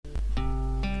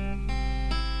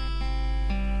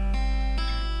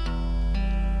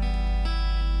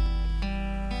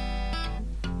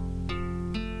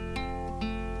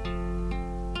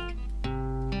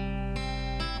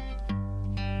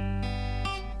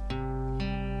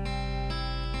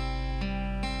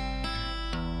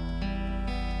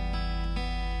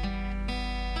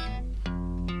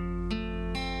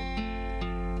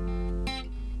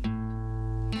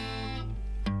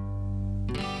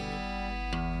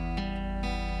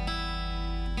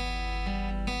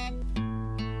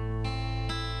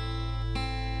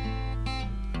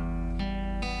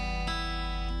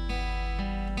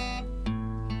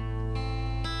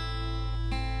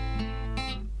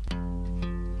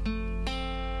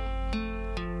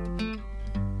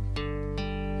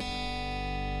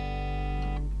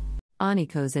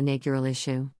Aniko's inaugural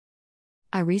issue.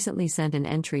 I recently sent an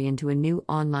entry into a new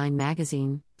online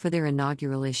magazine for their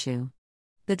inaugural issue.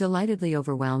 The delightedly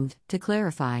overwhelmed, to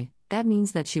clarify, that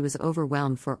means that she was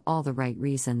overwhelmed for all the right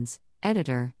reasons.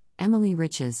 Editor, Emily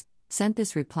Riches, sent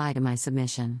this reply to my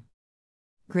submission.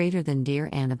 Greater than Dear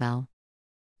Annabelle.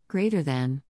 Greater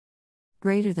than.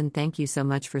 Thank you so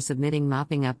much for submitting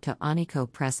Mopping Up to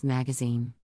Aniko Press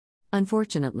magazine.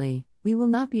 Unfortunately, we will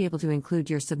not be able to include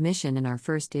your submission in our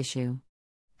first issue.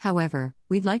 However,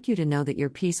 we'd like you to know that your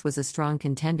piece was a strong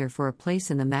contender for a place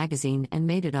in the magazine and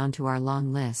made it onto our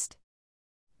long list.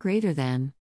 Greater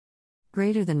than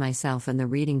myself and the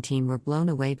reading team were blown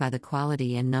away by the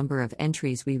quality and number of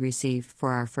entries we received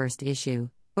for our first issue,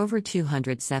 over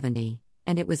 270,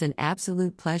 and it was an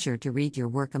absolute pleasure to read your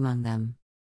work among them.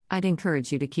 I'd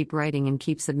encourage you to keep writing and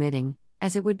keep submitting,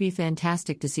 as it would be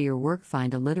fantastic to see your work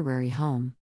find a literary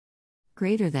home.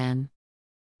 Greater than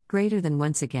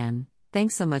once again,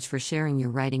 thanks so much for sharing your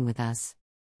writing with us.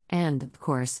 And, of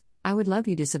course, I would love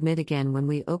you to submit again when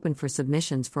we open for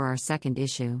submissions for our second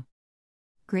issue.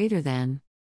 Greater than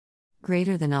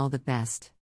all the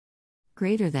best.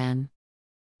 Greater than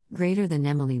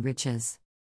Emily Riches.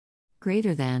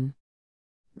 Greater than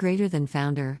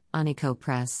founder, Aniko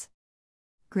Press.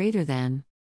 Greater than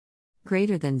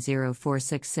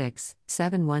 0466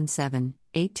 717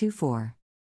 824.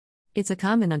 It's a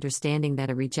common understanding that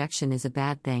a rejection is a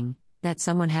bad thing, that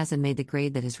someone hasn't made the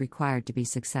grade that is required to be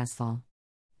successful.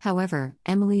 However,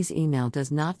 Emily's email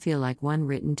does not feel like one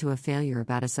written to a failure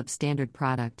about a substandard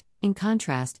product. In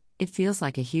contrast, it feels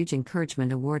like a huge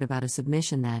encouragement award about a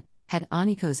submission that, had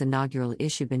Aniko's inaugural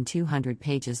issue been 200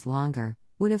 pages longer,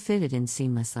 would have fitted in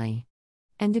seamlessly.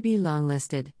 And to be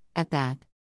longlisted, at that.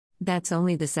 That's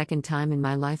only the second time in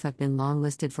my life I've been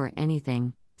longlisted for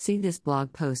anything. See this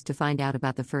blog post to find out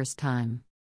about the first time.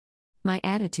 My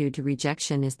attitude to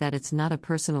rejection is that it's not a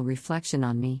personal reflection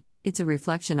on me, it's a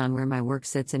reflection on where my work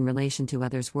sits in relation to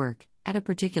others' work, at a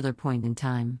particular point in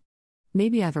time.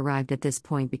 Maybe I've arrived at this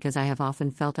point because I have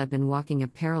often felt I've been walking a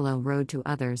parallel road to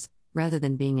others, rather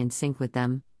than being in sync with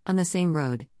them, on the same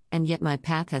road, and yet my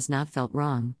path has not felt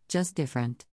wrong, just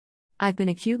different. I've been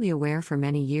acutely aware for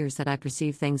many years that I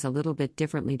perceive things a little bit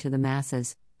differently to the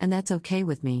masses, and that's okay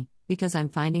with me, because I'm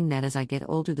finding that as I get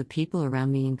older the people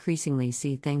around me increasingly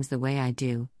see things the way I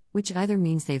do, which either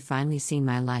means they've finally seen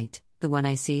my light, the one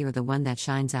I see or the one that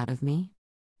shines out of me.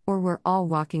 Or we're all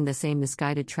walking the same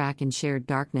misguided track in shared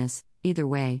darkness. Either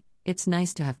way, it's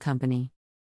nice to have company.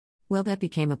 Well, that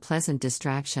became a pleasant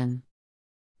distraction.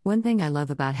 One thing I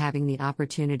love about having the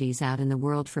opportunities out in the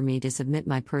world for me to submit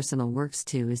my personal works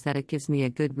to is that it gives me a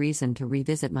good reason to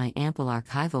revisit my ample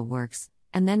archival works,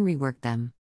 and then rework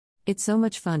them. It's so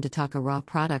much fun to talk a raw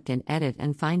product and edit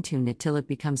and fine-tune it till it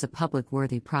becomes a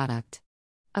public-worthy product.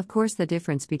 Of course, the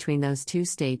difference between those two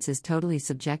states is totally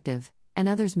subjective, and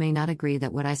others may not agree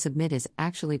that what I submit is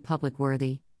actually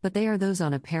public-worthy, but they are those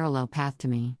on a parallel path to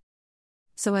me.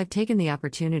 So I've taken the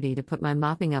opportunity to put my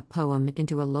Mopping Up poem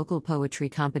into a local poetry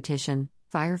competition.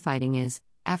 Firefighting is,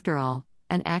 after all,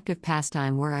 an active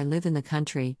pastime where I live in the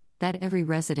country, that every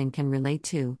resident can relate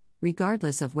to,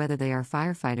 regardless of whether they are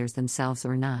firefighters themselves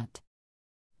or not.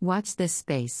 Watch this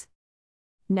space.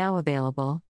 Now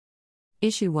available.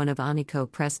 Issue 1 of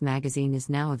Aniko Press magazine is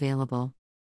now available.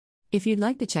 If you'd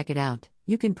like to check it out,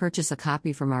 you can purchase a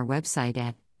copy from our website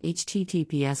at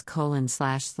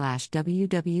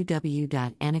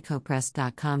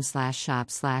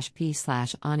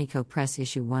https://www.anikopress.com/shop/p/Aniko Press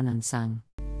Issue 1 Unsung.